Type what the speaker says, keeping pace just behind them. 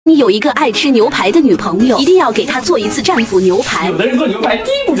你有一个爱吃牛排的女朋友，一定要给她做一次战斧牛排。有的人做牛排第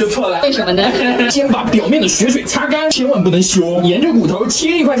一步就错了，为什么呢？先把表面的血水擦干，千万不能修，沿着骨头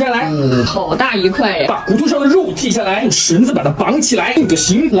切一块下来。好大一块呀！把骨头上的肉剔下来，用绳子把它绑起来，定个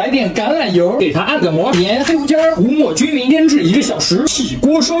形。来点橄榄油，给它按个摩，盐、黑胡椒涂抹均匀，腌制1个小时。起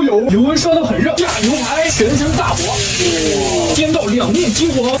锅烧油，油温烧得很热，下牛排，全升大火，煎到两面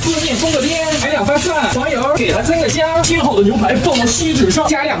金黄，四面封个边，来2瓣蒜、黄油，给它增个香。煎好的牛排放到锡纸上，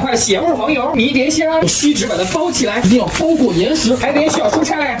加2块咸味黄油，迷迭香，用锡纸把它包起来，一定要包裹严实。还点小蔬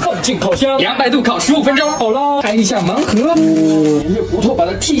菜，放进烤箱，200度烤15分钟。好了，开一下盲盒，沿着骨头把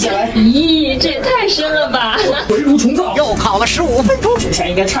它剔下来。咦，这也太深了吧！回炉重造，又烤了15分钟，这下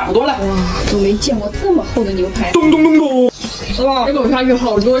应该差不多了。哇，都没见过这么厚的牛排。咚咚咚咚！哇，这口下去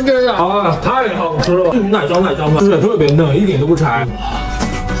好多汁啊！啊，太好吃了，奶香的，吃起来特别嫩，一点都不柴，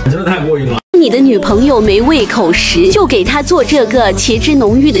真的太过瘾了。你的女朋友没胃口时，就给她做这个茄汁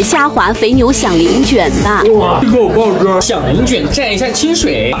浓郁的虾滑肥牛响铃卷吧。哇，这个好好吃！响铃卷蘸一下清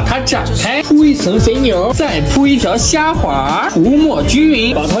水，把它展开，铺一层肥牛，再铺一条虾滑，涂抹均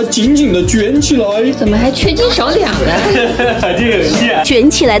匀，把它紧紧的卷起来。怎么还缺斤少两呢？这个很贱。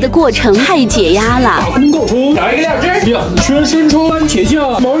卷起来的过程太解压了。大功告成，来一个料汁，2圈生抽、番茄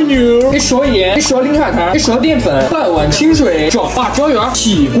酱、牦牛，1勺盐、1勺零卡糖、1勺淀粉，半碗清水，转化庄园。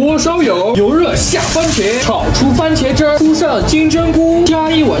起锅烧油，油热下番茄，炒出番茄汁，铺上金针菇，加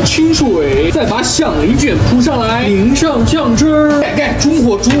1碗清水，再把响铃卷铺上来，淋上酱汁，盖中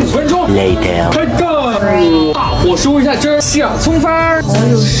火煮5分钟。开盖，大火收一下汁，下葱花。好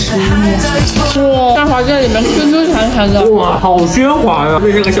有食欲啊！哇，大滑在里面 Q 弹弹的，哇，好鲜滑呀，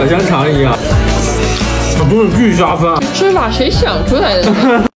就像个小香肠一样，真的巨下饭。吃法谁想出来的？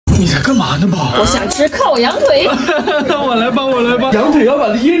你在干嘛呢吧？我想吃烤羊腿。我来吧，羊腿要把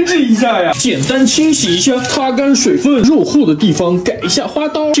它腌制一下呀。简单清洗一下，擦干水分，肉厚的地方改一下花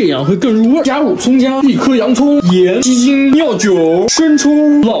刀，这样会更入味。加入葱姜、1颗洋葱、盐、鸡精、料酒、生抽、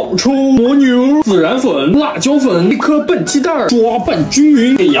老抽、牦牛、孜然粉、辣椒粉、1颗笨鸡蛋，抓拌均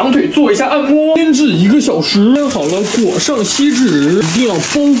匀。给羊腿做一下按摩，腌制1个小时。腌好了，裹上锡纸，一定要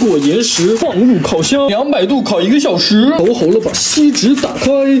包裹严实，放入烤箱，200度烤1个小时。烤好了，把锡纸打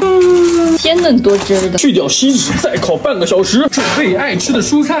开。鲜嫩多汁的，去掉锡纸，再烤半个小时。准备爱吃的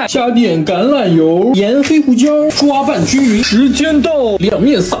蔬菜，加点橄榄油、盐、黑胡椒，抓拌均匀。时间到，两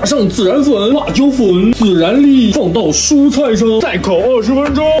面撒上孜然粉、辣椒粉、孜然粒，放到蔬菜上，再烤20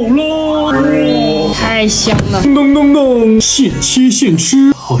分钟。好了，太香了！咚咚咚咚，现切现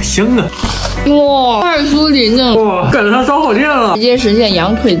吃，好香啊！哇，太酥淋了！哇，赶上烧烤店了，直接实现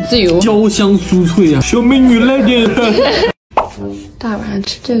羊腿自由，焦香酥脆啊！小美女来点。大晚上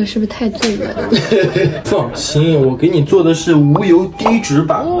吃这个是不是太罪恶了？放心，我给你做的是无油低脂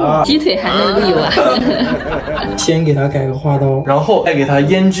版的。鸡腿还能入油啊？先给它改个花刀，然后再给它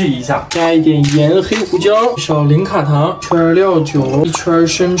腌制一下，加一点盐、黑胡椒、1勺零卡糖、1圈料酒、1圈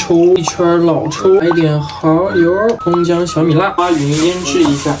生抽、1圈老抽，来点蚝油、葱姜、小米辣，抓匀腌制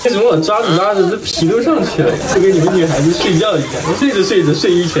一下。为什么我抓着抓着这皮都上去了？就跟你们女孩子睡觉一样，睡着睡着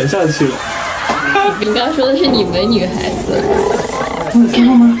睡衣全上去了。你刚刚说的是你们女孩子。你知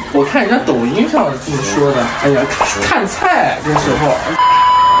道吗？我看人家抖音上这么说的。哎呀，看菜这时候。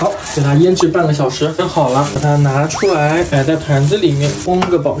好，给它腌制半个小时，蒸好了，把它拿出来，摆在盘子里面，封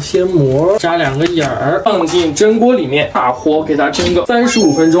个保鲜膜，扎2个眼儿，放进蒸锅里面，大火给它蒸个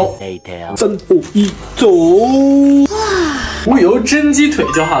35分钟。3、2、1，走！哇，无油蒸鸡腿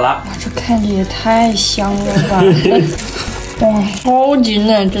就好了。这看着也太香了吧！哇，超级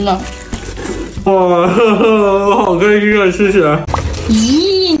嫩，真的。哇，好开心啊！试试。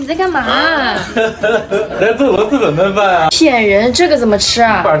咦，你在干嘛？来做螺蛳粉焖饭啊！骗人，这个怎么吃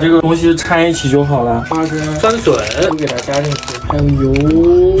啊？把这个东西掺一起就好了。花生、酸笋都给它加进去，还有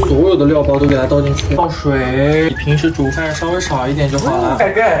油，所有的料包都给它倒进去。放水，比平时煮饭稍微少一点就好了。盖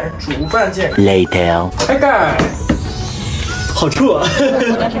盖，煮饭键。Later。开盖。好臭啊！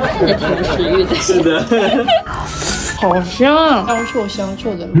但是看着挺有食欲的。是的。好香啊，香臭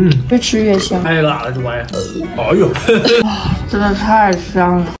的，越吃越香。太辣了，这玩意儿。哎呦，哇，真的太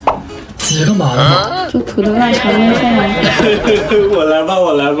香了。你在干嘛呢？做土豆辣肠焖饭啊。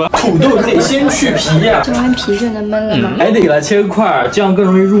我来吧。土豆得先去皮呀，这完皮就能焖了吗？还得给它切块，这样更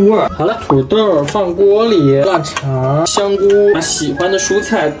容易入味。好了，土豆放锅里，腊肠、香菇，把喜欢的蔬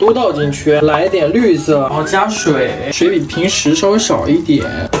菜都倒进去，来点绿色，然后加水，水比平时稍微少一点。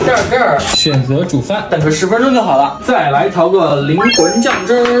盖，选择煮饭，等个10分钟就好了。再来调个灵魂酱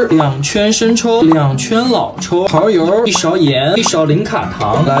汁儿，2圈生抽，2圈老抽，蚝油，1勺盐，1勺零卡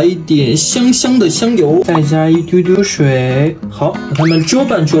糖，来一点香香的香油，再加一丢丢水，好，把它们搅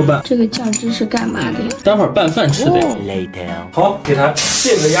拌搅拌。这个酱汁是干嘛的呀？待会儿拌饭吃的呀。好，给它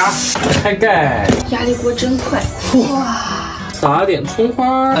卸个压，开盖。压力锅真快。哇！撒点葱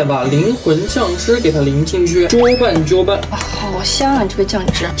花，再把灵魂酱汁给它淋进去，搅拌搅拌。好香啊，这个酱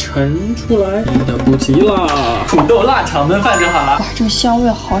汁。盛出来，等不及啦！土豆辣炒焖饭就好了。哇，这个香味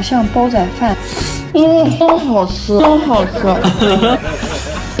好像煲仔饭。真好吃，真好吃。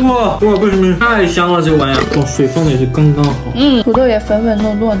哇，不是，太香了这个玩意儿。哇，水放的也是刚刚好。土豆也粉粉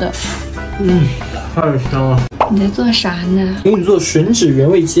糯糯的。太香了。你在做啥呢？给你做吮指原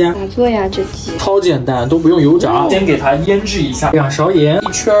味鸡啊。咋做呀？这鸡超简单，都不用油炸，先给它腌制一下。2勺盐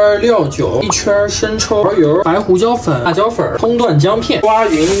，1圈料酒，1圈生抽、油、白胡椒粉、辣椒粉、葱段姜片，刮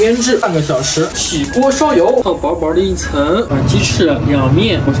匀腌制半个小时。起锅烧油，泡薄薄的一层，把鸡翅两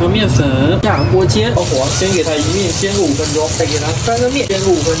面裹上面粉，下锅煎。小火先给它一面煎个5分钟，再给它翻个面煎个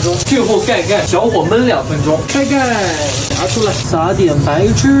5分钟，最后盖盖，小火焖2分钟。开盖，拿出来，撒点白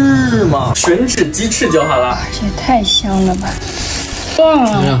芝麻，吮指鸡翅就好了。这也太香了吧！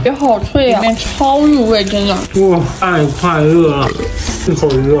哇，也好脆啊，里面超入味，真的。哇，太快乐了，一口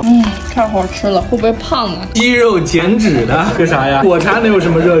热。太好吃了，会不会胖啊？鸡肉减脂的，干啥呀？果茶能有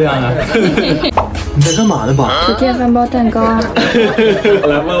什么热量啊？你在干嘛呢吧？吃电饭煲蛋糕啊！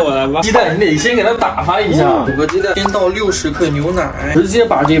我来吧。鸡蛋你得先给它打发一下，5个鸡蛋，先倒60克牛奶，直接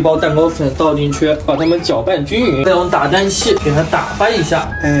把这一包蛋糕粉倒进去，把它们搅拌均匀，再用打蛋器给它打发一下。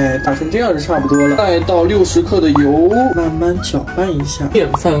打成这样就差不多了。再倒60克的油，慢慢搅拌一下。电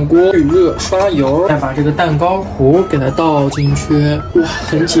饭锅预热，刷油，再把这个蛋糕糊给它倒进去。哇，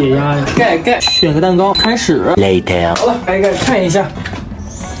很解压呀！盖，选个蛋糕，开始。好了，开盖看一下。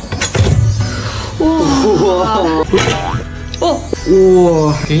哇，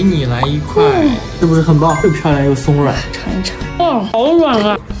给你来一块，是不是很棒？又漂亮又松软。尝一尝。哇，好软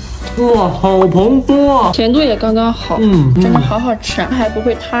啊！哇，好蓬松啊！甜度也刚刚好。真的好好吃啊，还不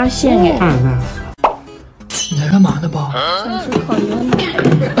会塌陷哎。你在干嘛呢，宝？想吃烤牛奶。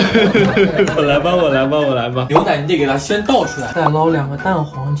我来吧。牛奶你得给它先倒出来，再捞2个蛋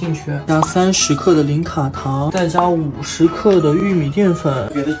黄进去，加30克的零卡糖，再加50克的玉米淀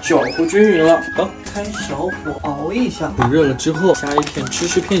粉，给它搅和均匀了。好，开小火熬一下，煮热了之后加一片芝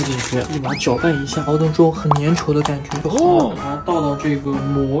士片进去，立马搅拌一下，熬成这种很粘稠的感觉就好了。把它倒到这个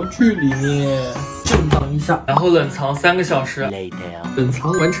模具里面，震荡一下，然后冷藏3个小时。冷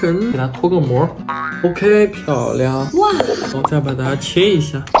藏完成，给它脱个膜。OK， 漂亮。哇！然后再把它切一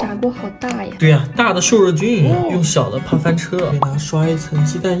下。炸锅好大呀。对呀，大的受热均匀，用小的怕翻车。给它刷一层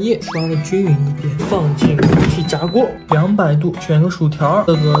鸡蛋液，刷的均匀一点，放进空气炸锅，200度，卷个薯条，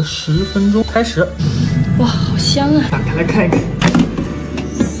热个10分钟，开始。哇，好香啊！打开来看一看。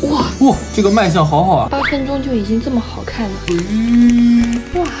哇，这个卖相好好啊！8分钟就已经这么好看了。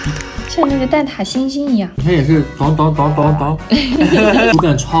哇，像那个蛋挞星星一样。你看也是捣，口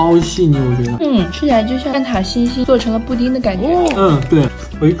感超细腻，我觉得。吃起来就像蛋挞星星做成了布丁的感觉。对，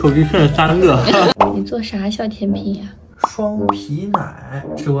我一口气吃了3个。你做啥小甜品呀？双皮奶，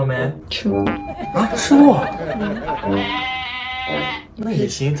吃过没？吃过。啊，吃过。那也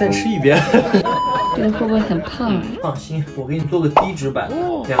行，再吃一遍。这个会不会很胖啊？放心，我给你做个低脂版的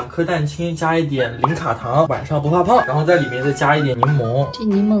，2颗蛋清加一点零卡糖，晚上不怕胖。然后在里面再加一点柠檬。这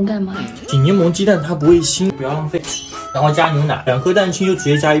柠檬干嘛呀？挤柠檬鸡蛋它不会腥，不要浪费。然后加牛奶，2颗蛋清就直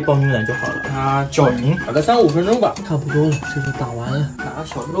接加1包牛奶就好了。它搅匀，打个3-5分钟吧，差不多了，这就打完了。拿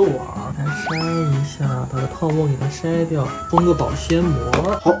小漏网，给它筛一下，把它泡沫给它筛掉，封个保鲜膜。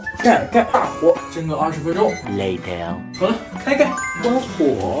好，盖，大火蒸个20分钟。好了，开盖，关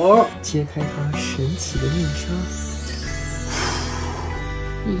火，揭开它神奇的面纱。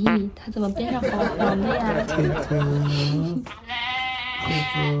咦，它怎么边上黄黄的呀？这个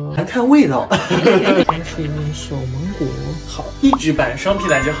还看味道，还是一面小芒果。好，1指版双皮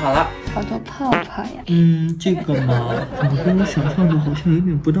奶就好了。好多泡泡呀。这个嘛，怎么跟我想象的好像有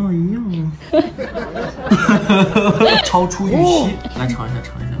点不大一样啊？超出预期，来尝一下。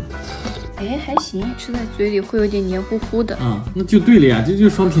哎，还行，吃在嘴里会有点黏糊糊的。那就对了呀，这就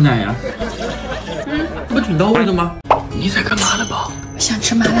是双皮奶呀。不挺到位的吗？你在干嘛呢，宝？想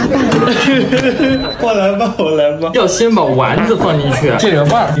吃麻辣拌。我来吧。要先把丸子放进去，这个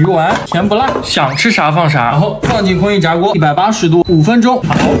味鱼丸甜不辣，想吃啥放啥，然后放进空气炸锅180度5分钟。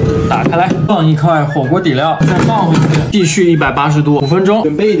好，打开来，放一块火锅底料，再放回去，继续180度5分钟。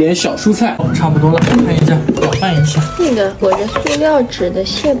准备一点小蔬菜，差不多了，看一下，搅拌一下。那个裹着塑料纸的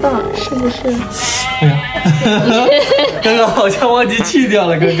蟹棒是不是？哎呀，刚刚好像忘记去掉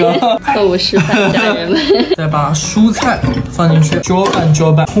了，刚刚。错误示范，家人们。再把蔬菜放进去，搅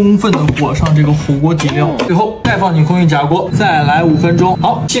拌，充分的裹上这个火锅底料，最后再放进空气炸锅，再来5分钟。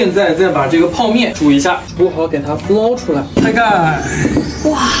好，现在再把这个泡面煮一下，煮好给它捞出来，开盖。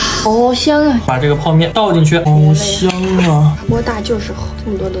哇，好香啊！把这个泡面倒进去，好香啊！锅大就是好，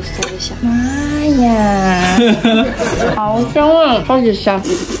这么多都塞得下。妈呀，好香啊，超级香！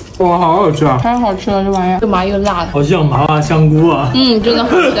哇，好好吃啊！太好吃了，这玩意儿又麻又辣的，好像麻辣香菇啊！真的好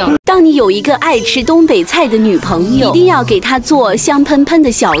香。当你有一个爱吃东北菜的女朋友，一定要给她做香喷喷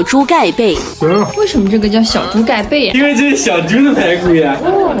的小猪盖贝。为什么这个叫小猪盖贝呀？因为这是小猪的排骨呀。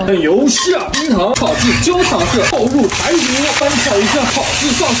油下冰糖炒至焦糖色，倒入排骨，翻炒一下，炒至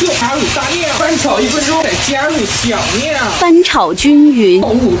上色，加入大料，翻炒1分钟，再加入小料，翻炒均匀，倒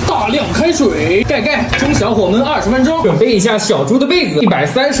入大量开水，盖，中小火焖20分钟。准备一下小猪的被子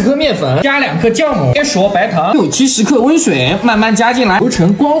，130克面粉，加2克酵母，约熟白糖，60-70克温水，慢慢加进来，揉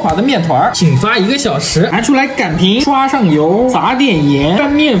成光滑的面团，醒发1个小时，拿出来擀平，刷上油，撒点盐，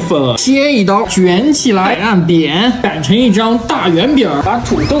翻面粉，切一刀，卷起来，按扁，擀成一张大圆饼，把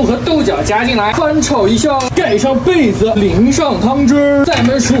土豆和豆角加进来，翻炒一下，盖上被子，淋上汤汁，再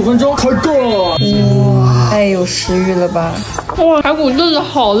焖15分钟，开盖。哇，太有食欲了吧！哇，排骨炖的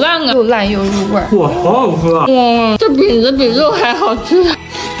好烂啊，又烂又入味儿。哇，好好喝啊！哇，这饼子比肉还好吃。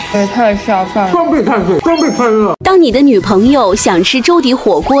也太下饭了，双倍碳水，双倍快乐。当你的女朋友想吃粥底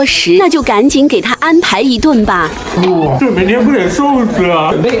火锅时，那就赶紧给她安排一顿吧。哇，这每天不得瘦死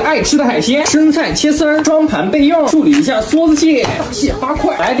啊！准备爱吃的海鲜，生菜切丝，装盘备用。处理一下梭子蟹，蟹8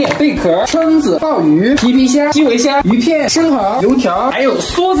块，来点贝壳、蛏子、鲍鱼、皮皮虾、基围虾、鱼片、生蚝、油条，还有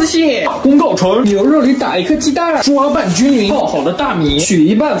梭子蟹。公告成：牛肉里打1颗鸡蛋，抓拌均匀。泡好的大米取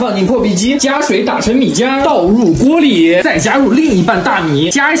一半放进破壁机，加水打成米浆，倒入锅里，再加入另一半大米，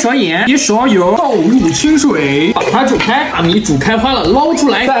加1勺盐，1勺油，倒入清水，把它煮开。大米煮开花了，捞出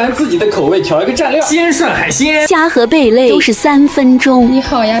来，再按自己的口味调一个蘸料，先涮海鲜，虾和贝类都是3分钟。你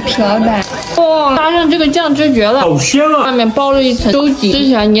好呀，皮老板。哇，搭上这个酱汁绝了，好香啊！外面包了一层粥底，吃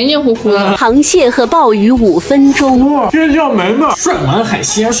起来黏黏糊糊的。螃蟹和鲍鱼5分钟。哇，鲜酱没了。涮完海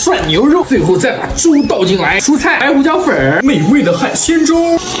鲜，涮牛肉，最后再把猪倒进来，蔬菜、白胡椒粉，美味的海鲜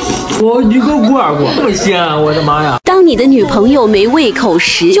粥。我一个不二过，这么鲜啊！我的妈呀！当你的女朋友没胃口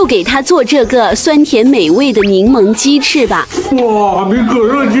时，就给她做这个酸甜美味的柠檬鸡翅吧。哇，比可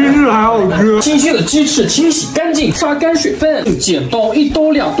乐鸡翅还好吃！新鲜的鸡翅清洗干净，擦干水分，用剪刀1刀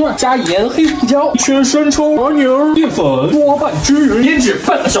2段，加盐、黑胡椒、1圈生抽、黄油、淀粉，多拌均匀，腌制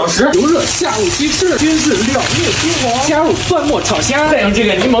半个小时。油热下入鸡翅，腌至2面金黄，加入蒜末炒香，再用这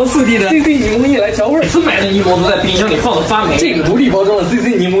个柠檬4滴的 CC 柠檬液来调味。每次买的柠檬都在冰箱里放得发霉，这个独立包装的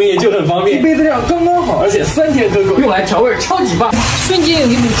CC 柠檬液就很方便，一杯子量刚刚好，而且3天可口，用来调味超级棒，瞬间有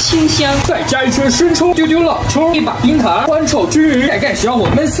一股清香。再加1圈生抽，丢老抽，1把冰糖，翻炒均匀，盖小火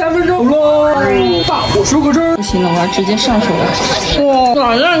焖3分钟喽。大火收个汁儿。不行了，我要直接上手了。哇，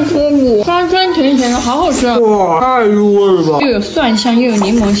软烂脱骨，酸酸甜甜的，好好吃。哇，太入味了吧！又有蒜香，又有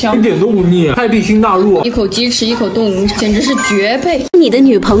柠檬香，一点都不腻，太平新大陆。一口鸡翅，一口冻柠肠，简直是绝配。你的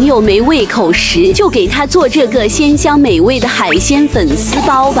女朋友没胃口时，就给她做这个鲜香美味的海鲜粉丝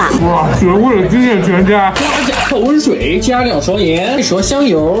包吧。哇，绝味的经典全家。花甲泡温水，加2勺盐，1勺香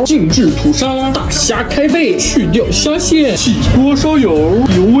油，静置吐沙。大虾开背，去掉虾线，起锅烧油，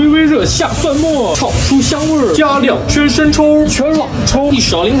油微微热下蒜末，炒出香味，加2圈生抽，1圈老抽，1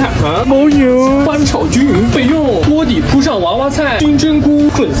勺零海团，牦牛，翻炒均匀备用。锅底铺上娃娃菜、金针菇、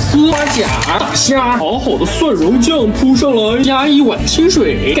粉丝、花甲、大虾，好好的蒜蓉酱铺上来，加1碗清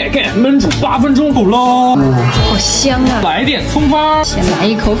水，盖焖煮8分钟，好啦。好香啊！来点葱花，先来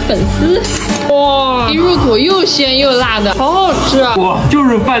一口粉丝，哇，一入口又鲜又辣的，好好吃啊！哇，就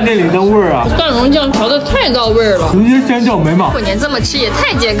是饭店里的味儿啊！蒜蓉酱调的太到位了，直接香酱没嘛。过年这么吃也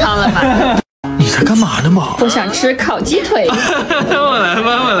太健康了吧！你在干嘛呢嘛？我想吃烤鸡腿。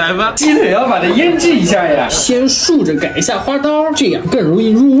我来吧。鸡腿要把它腌制一下呀，先竖着改一下花刀，这样更容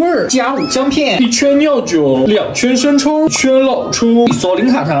易入味儿。加5姜片，1圈料酒，2圈生抽，1圈老抽，1勺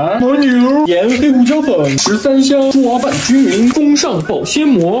零卡糖，牦牛，盐、黑胡椒粉，13香，抓拌均匀，封上保鲜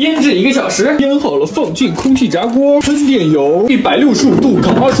膜，腌制1个小时。腌好了放进空气炸锅，喷点油，165度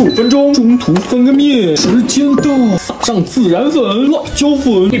烤25分钟，中途分个面，时间到，撒上孜然粉、辣椒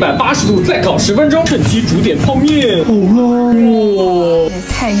粉，180度再烤10分钟，趁机煮点泡面，好啦！哇，也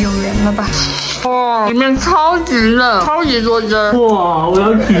太诱人了吧！哇，里面超级嫩，超级多汁儿。哇，我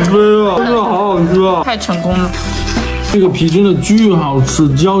要起飞了，真的好好吃啊！太成功了，这个皮真的巨好吃，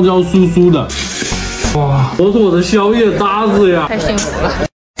焦焦酥酥的。哇，都是我的宵夜搭子呀！太幸福了。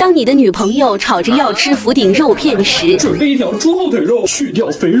当你的女朋友吵着要吃福鼎肉片时，准备一条猪后腿肉，去掉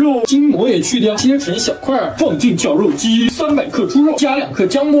肥肉，筋膜也去掉，切成小块，放进绞肉机，300克猪肉，加2克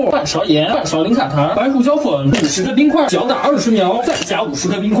姜末，半勺盐，半勺零卡糖，白胡椒粉，50克冰块，搅打20秒，再加50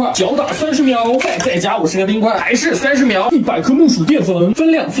克冰块，搅打30秒，再加50克冰块，还是30秒，100克木薯淀粉，分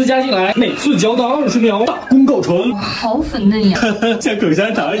2次加进来，每次搅打20秒，大功告成。好粉嫩呀，像口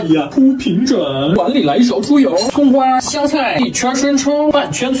香糖一样铺平整。碗里来1勺猪油，葱花、香菜，1圈生抽，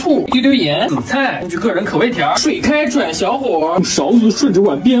半圈醋，一丢盐，紫菜，根据个人口味调。水开转小火，用勺子顺着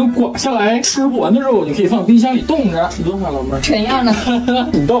碗边刮下来。吃不完的肉你可以放冰箱里冻着。吃多少了吗？全样的。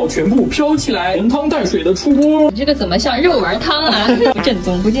煮到全部飘起来，连汤带水的出锅。你这个怎么像肉丸汤啊？不正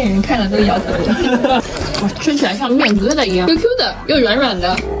宗，不见人看了都摇头。吃起来像面疙瘩一样 ，Q Q 的，又软软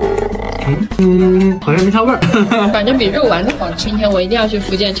的。好像没啥味儿，反正比肉丸子好吃。今天我一定要去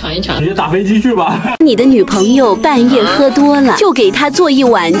福建尝一尝。直接打飞机去吧。你的女朋友半夜喝多了，就给她做一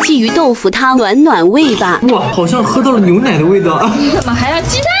碗鲫鱼豆腐汤暖暖胃吧。哇，好像喝到了牛奶的味道。你怎么还要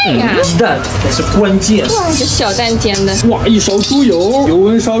鸡蛋呀？鸡蛋才是关键。哇，这小蛋煎的。哇，1勺猪油，油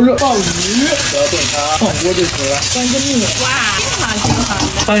温烧热，放鱼，不要动它，放锅就行了。翻个面，哇，挺好。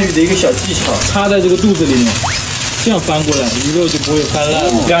翻鱼的一个小技巧，插在这个肚子里面。这样翻过来，鱼肉就不会翻烂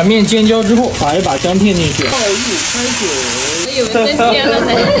了。两面煎焦之后，撒一把姜片进去，倒入开水。我以为真煎了呢。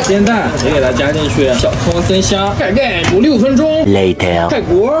煎蛋也给它加进去，小葱生香，盖盖煮6分钟。Later， 盖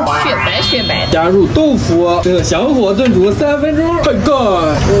锅，雪白。加入豆腐，这个小火炖煮3分钟。盖盖，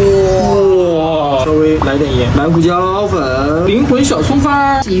哇，稍微来点盐，白胡椒粉，灵魂小葱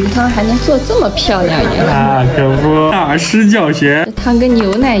花。鲫鱼汤还能做这么漂亮呀？啊，可不，大师教学。这汤跟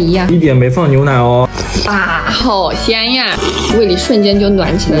牛奶一样，一点没放牛奶哦。啊，好香呀！胃里瞬间就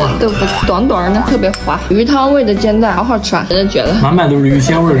暖起来了。豆腐短短的，特别滑。鱼汤味的煎蛋好好吃啊，真的绝了。满满都是鱼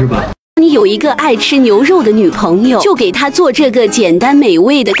鲜味是吧？你有一个爱吃牛肉的女朋友，就给她做这个简单美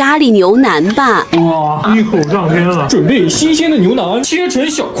味的咖喱牛腩吧。哇，一口上天了！准备新鲜的牛腩，切成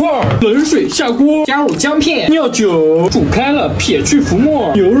小块，冷水下锅，加入姜片、料酒，煮开了，撇去浮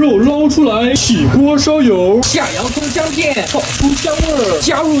沫，牛肉捞出来，起锅烧油，下洋葱、姜片，炒出香味，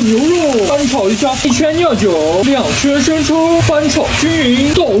加入牛肉，翻炒一下，1圈料酒，2圈生抽，翻炒均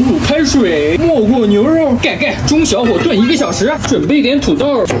匀，倒入开水，没过牛肉，盖盖，中小火炖1个小时。准备点土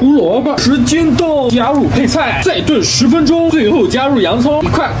豆、胡萝卜。时间到，加入配菜，再炖10分钟，最后加入洋葱，1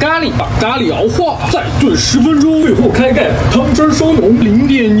块咖喱，把咖喱熬化，再炖10分钟，最后开盖，汤汁收浓，淋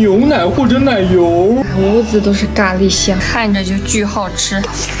点牛奶或者奶油，屋子都是咖喱香，看着就巨好吃。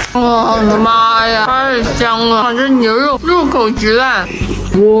我的妈呀，太香了！这牛肉入口即烂，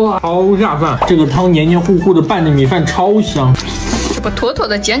哇，好下饭！这个汤黏黏糊糊的，拌着米饭超香，这不妥妥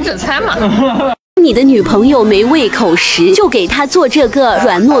的减脂餐吗？你的女朋友没胃口时，就给她做这个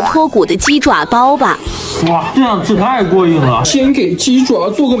软糯脱骨的鸡爪包吧。哇，这样吃太过瘾了。先给鸡爪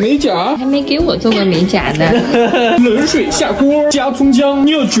做个美甲，还没给我做过美甲呢。冷水下锅，加葱姜、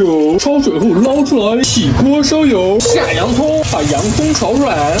料酒，焯水后捞出来，起锅烧油，下洋葱，把洋葱炒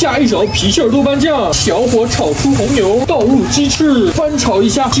软，加1勺郫馅豆瓣酱，小火炒出红油，倒入鸡翅，翻炒一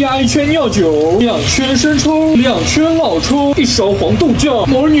下，加1圈料酒，2圈生抽，2圈老抽，1勺黄豆酱，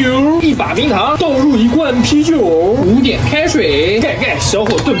牦牛，1把冰糖，倒入1罐啤酒，5点开水，盖盖，小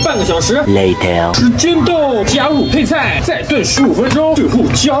火炖半个小时。Later， 时间到，加入配菜，再炖15分钟，最后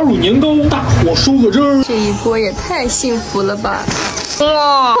加入年糕，大火收个汁儿。这一锅也太幸福了吧！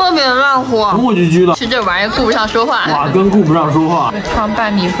哇，特别烂火，墨唧唧的，吃这玩意顾不上说话。哇，跟顾不上说话。汤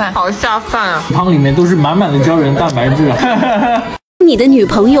拌米饭好下饭啊！汤里面都是满满的胶原蛋白质。你的女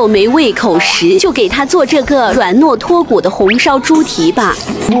朋友没胃口时，就给她做这个软糯脱骨的红烧猪蹄吧。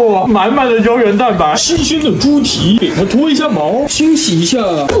哇，满满的胶原蛋白，新鲜的猪蹄，给它脱一下毛，清洗一下，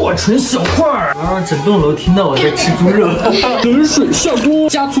剁成小块儿，让整栋楼听到我在吃猪肉。冷水下锅，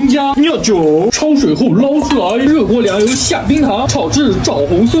加葱姜、料酒，焯水后捞出来，热锅凉油，下冰糖，炒至枣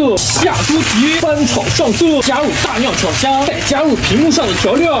红色，下猪蹄，翻炒上色，加入大料炒香，再加入屏幕上的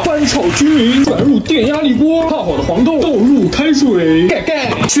调料，翻炒均匀，转入电压力锅，泡好的黄豆倒入开水，盖盖，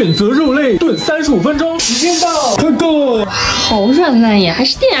选择肉类，炖35分钟，时间到，开盖。好软烂呀，还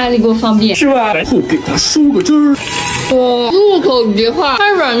是电压力锅方便，是吧？然后给它收个汁儿。哇，入口即化，太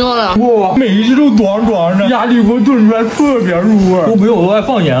软糯了。哇，每一只都短短的，压力锅炖出来特别入味，都不用额外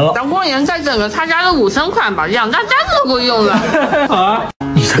放盐了。当过年再整个他家的5升款吧，2大家子都够用了。啊，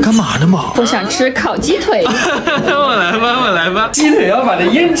你在干嘛呢嘛？我想吃烤鸡腿。我来吧，我来吧。鸡腿要把它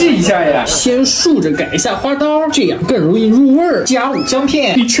腌制一下呀，先竖着改一下花刀，这样更容易入味儿。加5香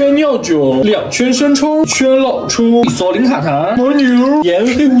片，1圈料酒，2圈生抽，1圈老抽，1勺零卡糖，牦牛，盐，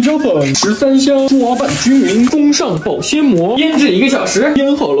黑胡椒粉，13香，抓拌均匀，封上保鲜膜，腌制1个小时。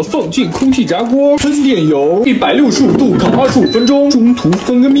腌好了，放进空气炸锅，喷点油，165度烤25分钟。中途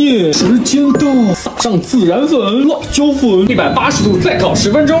翻个面，时间到，撒上孜然粉、辣椒粉，180度再烤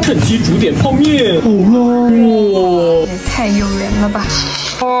10分钟。趁机煮点泡面，好了，哇！也太诱人了吧！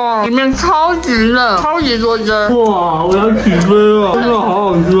哇，里面超级嫩，超级多汁。哇，我要起飞了，真的好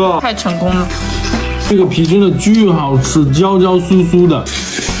好吃啊！太成功了。这个皮真的巨好吃，焦焦酥酥的。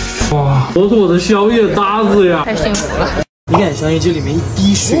哇，都是我的宵夜搭子呀！太幸福了。你敢相信这里面一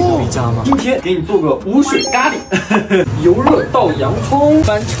滴水都没加吗？今天给你做个无水咖喱，油热倒洋葱，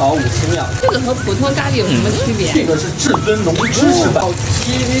翻炒50秒。这个和普通咖喱有什么区别？这个是至尊浓芝士版，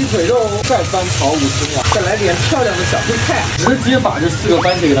鸡腿腿肉，再翻炒50秒，再来点漂亮的小配菜，直接把这4个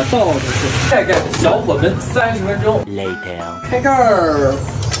番茄给它倒进去，盖盖小火焖30分钟。Later， 开盖儿。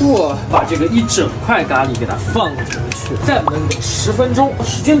哇，把这个一整块咖喱给它放进去，再焖个10分钟。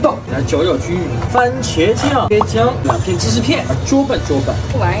时间到，给它搅搅均匀。番茄酱、椰浆，2片芝士片，搅拌搅拌。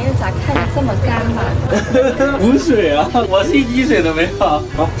这玩意儿咋看着这么干嘛？无水啊，我是一滴水都没有。好，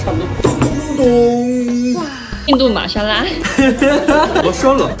差不多。咚！哇，印度玛莎拉。我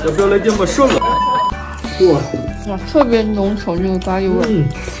说了，要不要来点我说了？哇，特别浓稠这个咖喱味。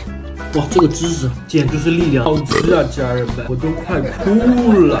哇，这个芝士简直是力量，好吃啊，家人们，我都快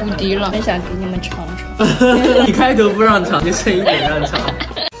哭了，无敌了，很想给你们尝尝。你开头不让尝，你剩一点让尝。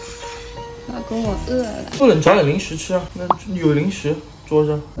老公，我饿了。不能找点零食吃啊？那有零食桌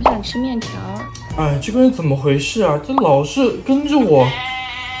上。我想吃面条。哎，这个人怎么回事啊？这老是跟着我。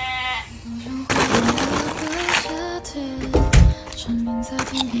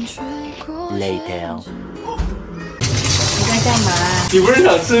Later。你在干嘛？你不是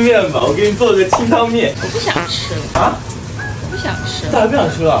想吃面吗？我给你做个清汤面。我不想吃了啊！不想吃。咋还不想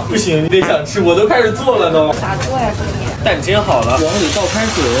吃了？不行，你得想吃，我都开始做了都。咋做呀，这个面？蛋煎好了，往里倒开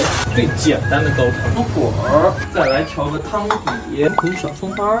水，最简单的高汤，一会儿再来调个汤底，口小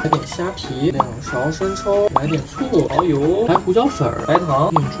葱花，来点虾皮，2勺生抽，来点醋，蚝油，来胡椒粉，白糖，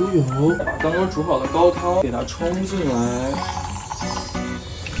点猪油，把刚刚煮好的高汤给它冲进来。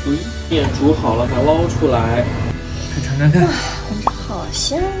面煮好了，把它捞出来。尝尝看，好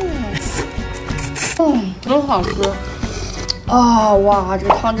香啊！真好吃。啊、哇，这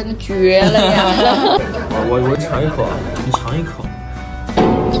个汤真的绝了呀！我尝一口啊，你尝一口。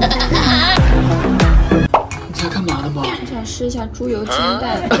你在干嘛呢吗？我想试一下猪油煎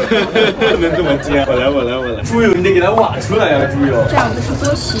蛋。不能这么煎，我来。猪油你得给它挖出来呀，猪油。这样不是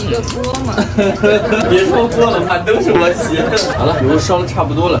多洗一个锅吗？别说锅了，满都是我洗。好了，油烧的差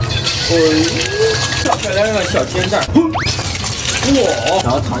不多了。漂亮的小煎蛋。哇，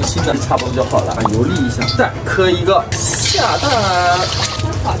然后糖心的差不多就好了，把油沥一下，再磕一个下蛋。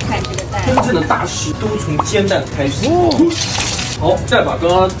真好看这个蛋。真正的大师都从煎蛋开始。好，再把刚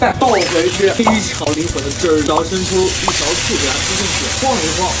刚的蛋倒回去，非常灵活的汁儿，1勺生抽，1勺醋给它滴进去，晃一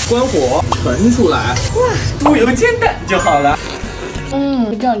晃，关火，盛出来。哇，猪油煎蛋就好了。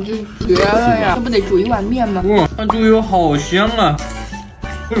这样就绝了呀！这不得煮一碗面吗？哇，那猪油好香啊！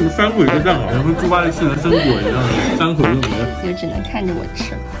为什么3口一个蛋啊？像猪八戒吃的生果一样，3口一个。就只能看着我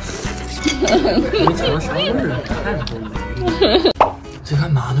吃。没尝到啥味儿啊？看着。在干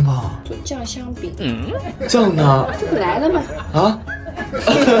嘛呢吧？做酱香饼。酱呢？这不来了吗？啊？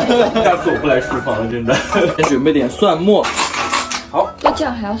下次我不来厨房了，真的。先准备点蒜末。好，做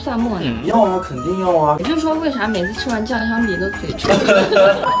酱还要蒜末呢？要啊，肯定要啊。也就是说，为啥每次吃完酱香饼都嘴馋？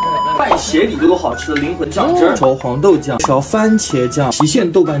拌鞋底都好吃的灵魂酱汁：勺黄豆酱，勺番茄酱，郫县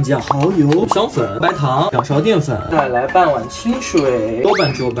豆瓣酱，蚝油、香粉、白糖，2勺淀粉，再来半碗清水，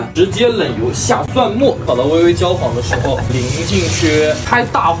搅拌，直接冷油下蒜末，炒到微微焦黄的时候淋进去，开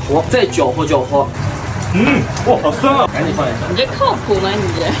大火再搅和。哇，好酸啊！赶紧放一下。你这靠谱吗？你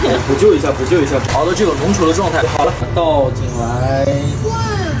这？补救一下，熬到这个浓稠的状态。好了，倒进来。哇！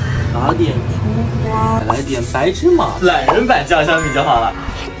拿点葱花，再来点白芝麻，懒人版酱香饼就好了。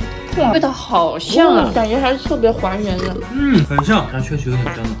哇，味道好像啊，感觉还是特别还原的。很像，但确实有点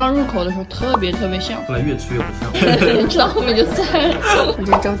真的。刚入口的时候特别像，后来越吃越不像。吃到后面就散了。我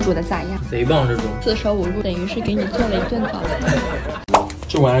这粥煮的咋样？贼棒，这种4舍5入，等于是给你做了一顿早餐。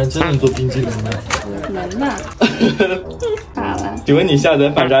这玩意儿真能做冰激凌吗？能吧？咋了？请问你下载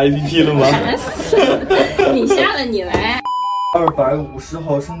反杀 APP 了吗？烦死了！你下了你来。250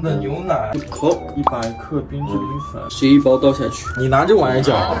毫升的牛奶，1口，100克冰淇淋粉，谁1包倒下去？你拿这玩意儿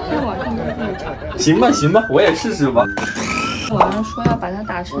搅。在网上都这么搅。行吧，我也试试吧。网上说要把它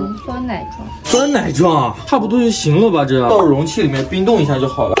打成酸奶状。酸奶状，差不多就行了吧？这倒入容器里面冰冻一下就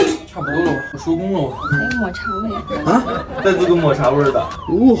好了。差不多了吧，我收工了。还有抹茶味啊，再做个抹茶味的。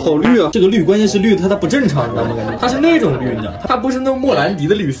哦，好绿啊！这个绿关键是绿它不正常，你知道吗？感觉它是那种绿，你知道，它不是那种莫兰迪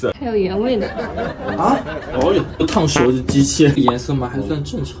的绿色。还有原味的。啊？哦哟，都烫熟的机器，颜色嘛还算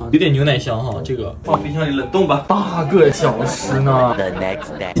正常，有点牛奶香哈。这个放冰箱里冷冻吧，8个小时呢。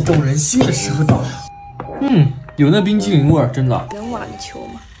激动人心的时候到了。有那冰淇淋味儿，真的。能网球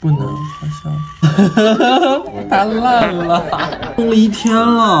吗？不能，好像太烂了，用了1天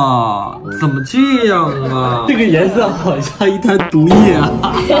了，怎么这样啊？这个颜色好像一滩毒液啊！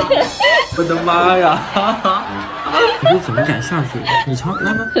我的妈呀！你说怎么敢下嘴？你尝，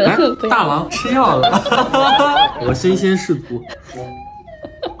来，大郎吃药了，我身先士卒。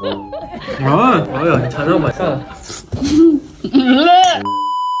哎呀，你尝尝吧，算了。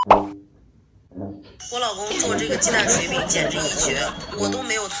我老公做这个鸡蛋水饼简直一绝，我都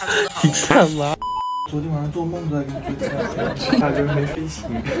没有他做的好吃。干嘛？昨天晚上做梦都在给你做鸡蛋水，大哥没睡醒。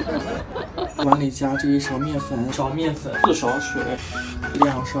碗里加这1勺面粉，4勺水，2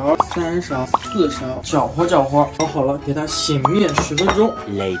勺，3勺，4勺，搅和搅和，搞好了，给它醒面10分钟。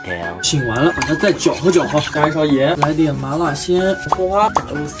醒完了，把它再搅和搅和，加1勺盐，来点麻辣鲜，葱花，打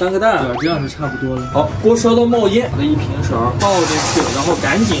入3个蛋，这样就差不多了。好，锅烧到冒烟，把1平勺倒进去，然后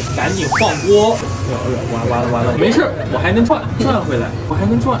赶紧换锅。完了，没事，我还能转回来，我还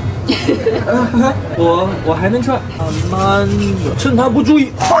能转。我还能转，慢的，趁他不注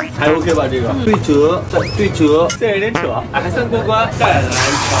意，还 OK 吧？这个对折，再对折，再有点扯，还算过关。再来一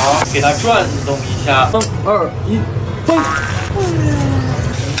勺，给它转动一下，3、2、1，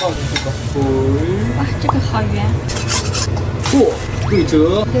放进去吧。哇，这个好圆。过，对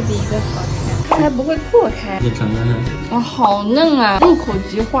折，一个比一个好看，它还不会破开。你尝尝。哇，好嫩啊，入口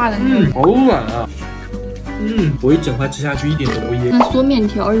即化的嫩。好软啊。我一整块吃下去一点都不噎。跟嗦面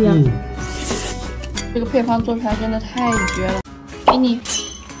条一样。这个配方做出来真的太绝了，给你。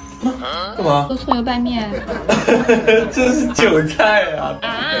干嘛？做葱油拌面。这是韭菜啊！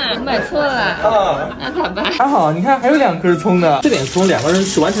啊，买错了啊，那咋办？还好，你看还有2根葱呢，这点葱2个人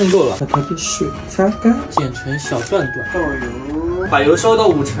吃完全够了。把它的水擦干，剪成小段段。倒油，把油烧到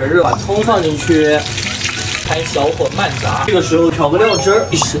5成热，把葱放进去。开小火慢炸，这个时候调个料汁儿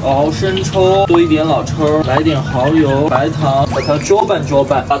，1勺生抽，多一点老抽，来点蚝油、白糖，把它搅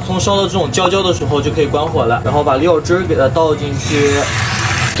拌。把葱烧到这种焦焦的时候就可以关火了，然后把料汁儿给它倒进去，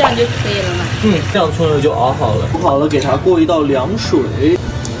这样就可以了嘛。这样葱油就熬好了。熬好了，给它过一道凉水。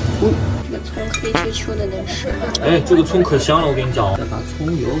这个葱黑秋秋的能吃。哎，这个葱可香了，我跟你讲，再把葱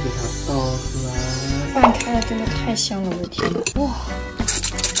油给它倒出来。拌开了，真的太香了，我的天哪！哇！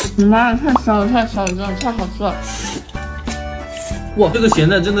妈呀，太香了，真的太好吃了！哇，这个咸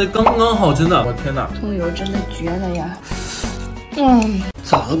蛋真的刚刚好，真的，我天哪！葱油真的绝了呀！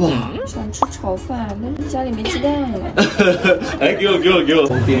咋了吧？想吃炒饭，但是家里没鸡蛋了。哎，给我，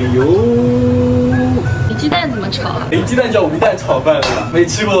放点油。没鸡蛋怎么炒啊？没鸡蛋叫无蛋炒饭了，没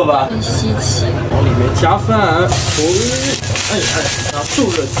吃过吧？真稀奇。往里面加饭，拿受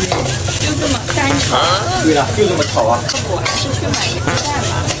热均匀。就这么干炒？对呀，就这么炒啊。我还是去买个鸡蛋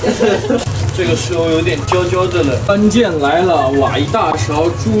吧。这个时候有点焦焦的了，关键来了，挖1大勺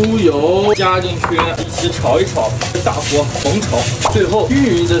猪油加进去，一起炒一炒，大火猛炒，最后均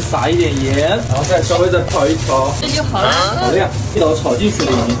匀的撒一点盐，然后稍微再炒一炒，这就好了。好了呀，一刀炒进去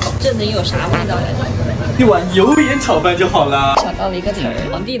了已经。这能有啥味道呀？一碗油盐炒饭就好了。想到了一个词儿，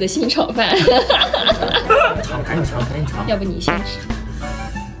皇帝的新炒饭。赶紧尝。要不你先吃。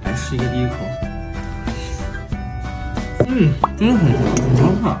来试一个第一口。真的很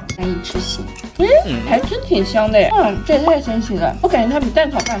香。难以置信。还真挺香的耶。这也太神奇了，我感觉它比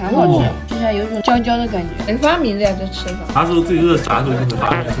蛋炒饭还好吃，吃起来有种焦焦的感觉。谁发明的呀？这吃法？啥时候最饿，啥时候就会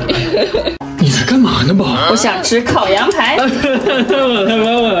发明出来。你在干嘛呢吧？我想吃烤羊排。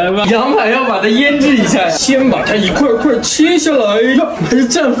我来吧。羊排要把它腌制一下，先把它一块块切下来。还是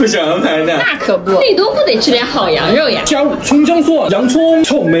战斧小羊排呢？那可不，最多不得吃点好羊肉呀。加入葱姜蒜、洋葱、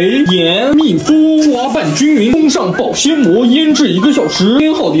草莓、盐、蜜麸，抓拌均匀，封上保鲜膜，腌制1个小时。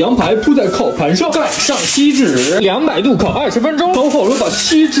腌好的羊排铺在烤盘上，盖上锡纸，200度烤20分钟。烤好了，把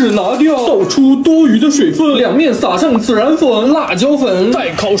锡纸拿掉，倒出多余的水分，两面撒上孜然粉、辣椒粉，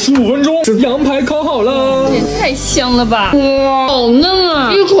再烤15分钟。这样羊排烤好了，这也太香了吧！哇，好嫩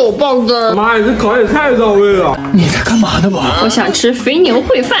啊，一口爆汁儿。妈呀，这烤也太到位了！你在干嘛呢吧？我想吃肥牛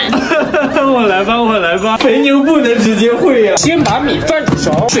烩饭。我来吧，我来吧。肥牛不能直接烩呀，先把米饭煮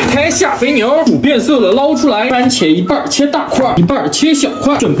熟，水开下肥牛，煮变色了捞出来，番茄一半切大块，一半切小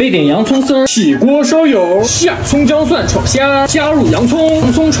块，准备点洋葱丝儿，起锅烧油，下葱姜蒜炒虾，加入洋葱，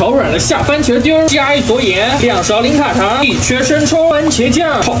洋葱炒软了下番茄丁儿，加一撮盐，2勺零卡糖，1圈生抽，番茄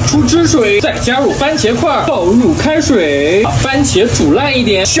酱，炒出汁水，再加入番茄块，倒入开水，把番茄煮烂一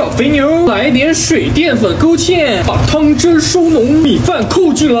点，小肥牛，来点水淀粉勾芡，把汤汁收浓，米饭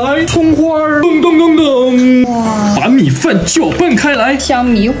扣进来，葱花儿，噔噔噔噔，哇，把米饭搅拌开来，香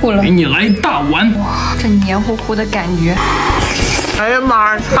迷糊了。给你来一大碗，哇，这黏糊糊的感觉。哎呀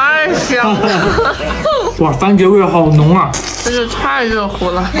妈呀，太香了！哇，番茄味好浓啊！真是太热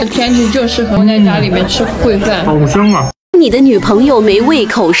乎了。这天气就适合在家里面吃烩饭。好香啊！你的女朋友没胃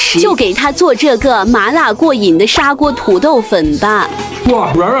口时，就给她做这个麻辣过瘾的砂锅土豆粉吧。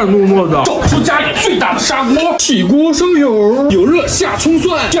哇，软软糯糯的。找出家里最大的砂锅，起锅烧油，油热下葱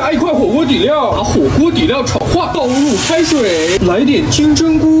蒜，加一块火锅底料，把火锅底料炒化，倒入开水，来点金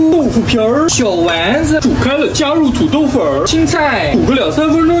针菇、豆腐皮儿、小丸子，煮开了加入土豆粉儿、青菜，煮个2、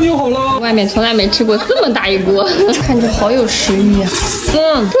3分钟就好了。外面从来没吃过这么大一锅，看着好有食欲啊！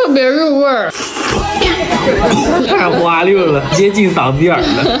特别入味儿。太滑溜了，接近嗓子眼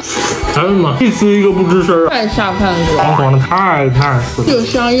了。哎呀妈，一吃一个不吱声啊！太下饭了，爽爽的，太死了。又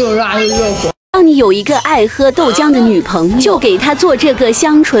香又辣又热乎。当你有一个爱喝豆浆的女朋友，就给她做这个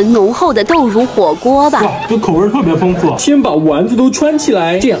香醇浓厚的豆乳火锅吧。哇，这口味特别丰富。先把丸子都穿起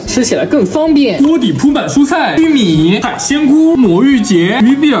来，这样吃起来更方便。锅底铺满蔬菜、玉米、海鲜菇、魔芋结、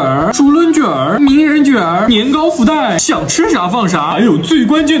鱼饼儿、竹轮卷儿、名人卷儿、年糕福袋，想吃啥放啥。还有最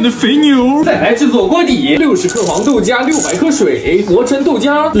关键的肥牛。再来制作锅底：60克黄豆加600克水，磨成豆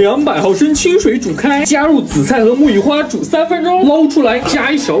浆，200毫升清水煮开，加入紫菜和木芋花煮3分钟，捞出来，加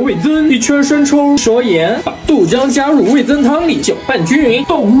1勺味增，1圈生抽，勺盐，把豆浆加入味增汤里，搅拌均匀，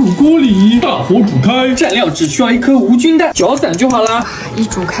倒入锅里，大火煮开，蘸料只需要1颗无菌蛋，搅散就好啦。一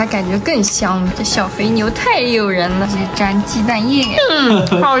煮开感觉更香，这小肥牛太诱人了，直接沾鸡蛋液，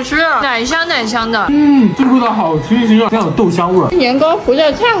好吃，奶香奶香的。这味道好清新啊，非常有豆香味儿。年糕福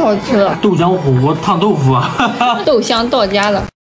袋太好吃了，豆浆火锅烫豆腐啊，豆香到家了。